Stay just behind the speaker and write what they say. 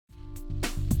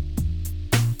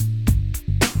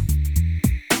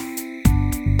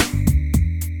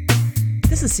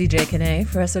This is CJ Kinney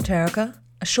for Esoterica,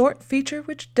 a short feature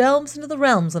which delves into the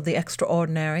realms of the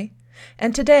extraordinary.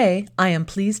 And today, I am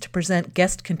pleased to present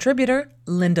guest contributor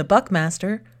Linda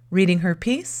Buckmaster, reading her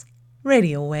piece,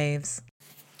 Radio Waves.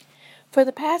 For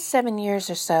the past 7 years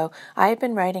or so, I have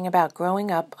been writing about growing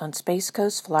up on Space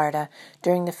Coast, Florida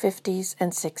during the 50s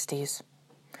and 60s.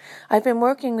 I've been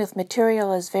working with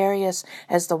material as various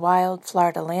as the wild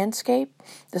Florida landscape,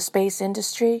 the space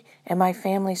industry, and my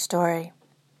family story.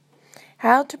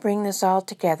 How to bring this all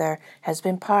together has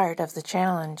been part of the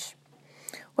challenge.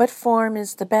 What form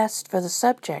is the best for the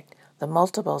subject, the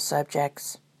multiple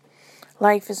subjects?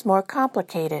 Life is more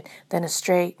complicated than a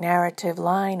straight narrative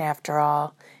line, after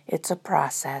all. It's a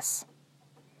process.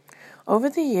 Over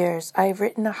the years, I have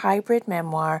written a hybrid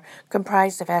memoir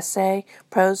comprised of essay,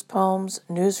 prose poems,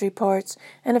 news reports,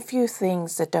 and a few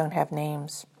things that don't have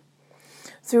names.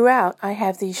 Throughout, I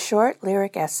have these short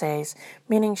lyric essays,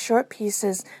 meaning short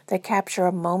pieces that capture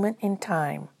a moment in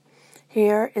time.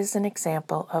 Here is an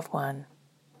example of one.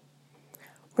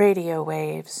 Radio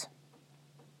Waves.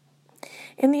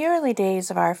 In the early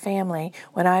days of our family,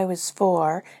 when I was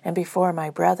 4 and before my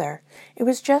brother, it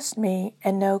was just me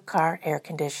and no car air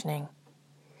conditioning.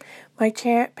 My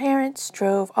parents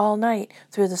drove all night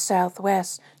through the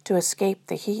Southwest to escape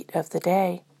the heat of the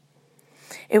day.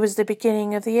 It was the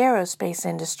beginning of the aerospace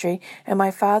industry, and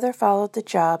my father followed the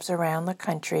jobs around the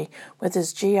country with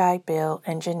his GI Bill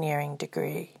engineering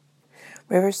degree.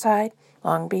 Riverside,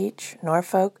 Long Beach,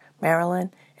 Norfolk,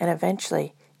 Maryland, and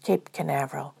eventually Cape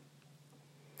Canaveral.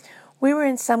 We were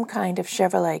in some kind of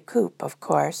Chevrolet coupe, of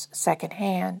course,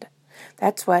 second-hand.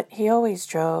 That's what he always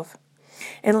drove.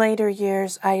 In later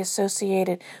years, I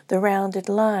associated the rounded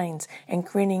lines and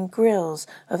grinning grills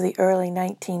of the early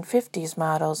 1950s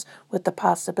models with the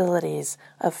possibilities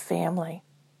of family.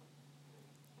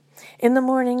 In the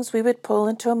mornings, we would pull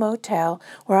into a motel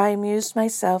where I amused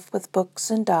myself with books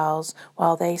and dolls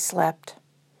while they slept.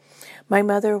 My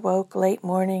mother woke late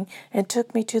morning and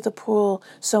took me to the pool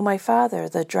so my father,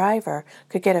 the driver,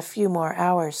 could get a few more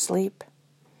hours' sleep.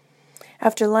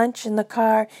 After lunch in the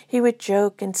car, he would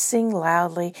joke and sing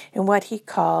loudly in what he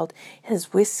called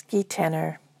his whiskey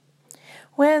tenor.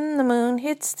 When the moon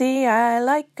hits the eye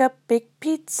like a big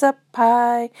pizza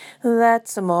pie,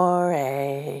 that's amore,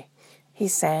 he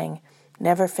sang,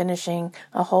 never finishing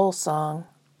a whole song.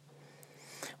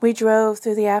 We drove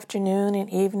through the afternoon and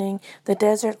evening, the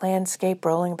desert landscape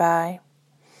rolling by.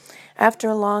 After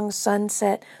a long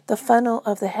sunset, the funnel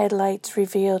of the headlights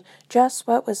revealed just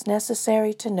what was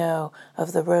necessary to know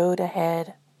of the road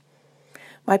ahead.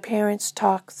 My parents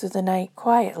talked through the night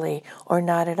quietly or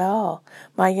not at all.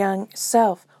 My young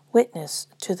self witnessed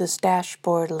to this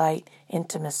dashboard light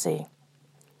intimacy.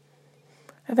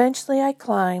 Eventually I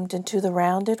climbed into the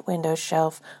rounded window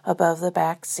shelf above the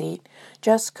back seat,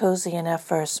 just cozy enough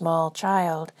for a small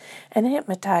child, and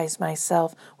hypnotized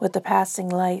myself with the passing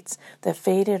lights that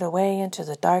faded away into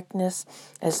the darkness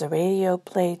as the radio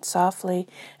played softly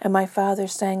and my father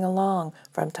sang along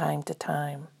from time to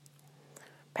time.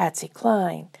 Patsy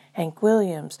Cline, Hank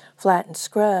Williams, Flatt &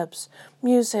 Scruggs,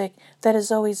 music that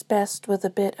is always best with a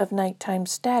bit of nighttime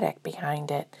static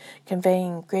behind it,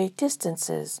 conveying great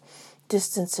distances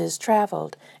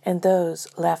traveled, and those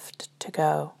left to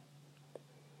go.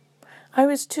 I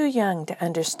was too young to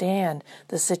understand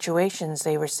the situations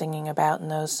they were singing about in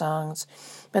those songs,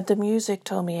 but the music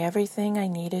told me everything I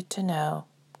needed to know.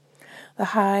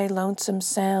 The high, lonesome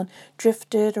sound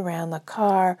drifted around the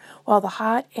car while the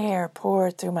hot air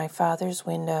poured through my father's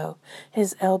window,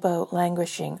 his elbow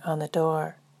languishing on the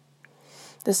door.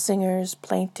 The singer's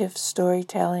plaintive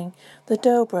storytelling, the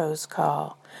dobro's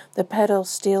call, the pedal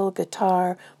steel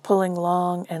guitar pulling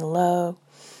long and low,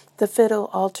 the fiddle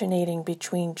alternating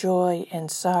between joy and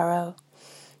sorrow.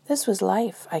 This was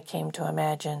life, I came to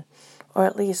imagine, or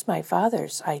at least my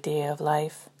father's idea of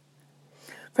life.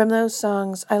 From those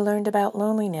songs, I learned about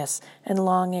loneliness and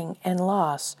longing and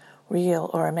loss, real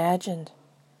or imagined.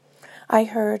 I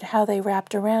heard how they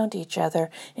wrapped around each other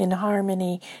in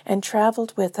harmony and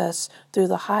traveled with us through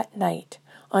the hot night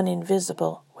on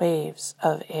invisible waves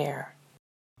of air.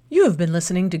 You have been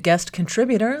listening to guest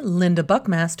contributor Linda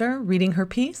Buckmaster reading her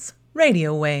piece,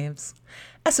 Radio Waves.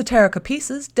 Esoterica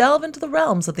pieces delve into the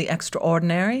realms of the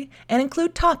extraordinary and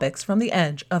include topics from the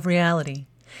edge of reality.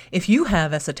 If you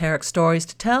have esoteric stories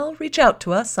to tell, reach out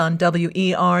to us on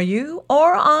WERU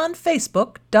or on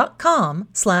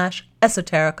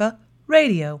Facebook.com/Esoterica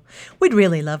Radio. We'd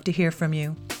really love to hear from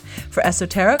you. For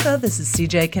Esoterica, this is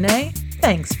CJ Kinney.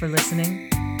 Thanks for listening.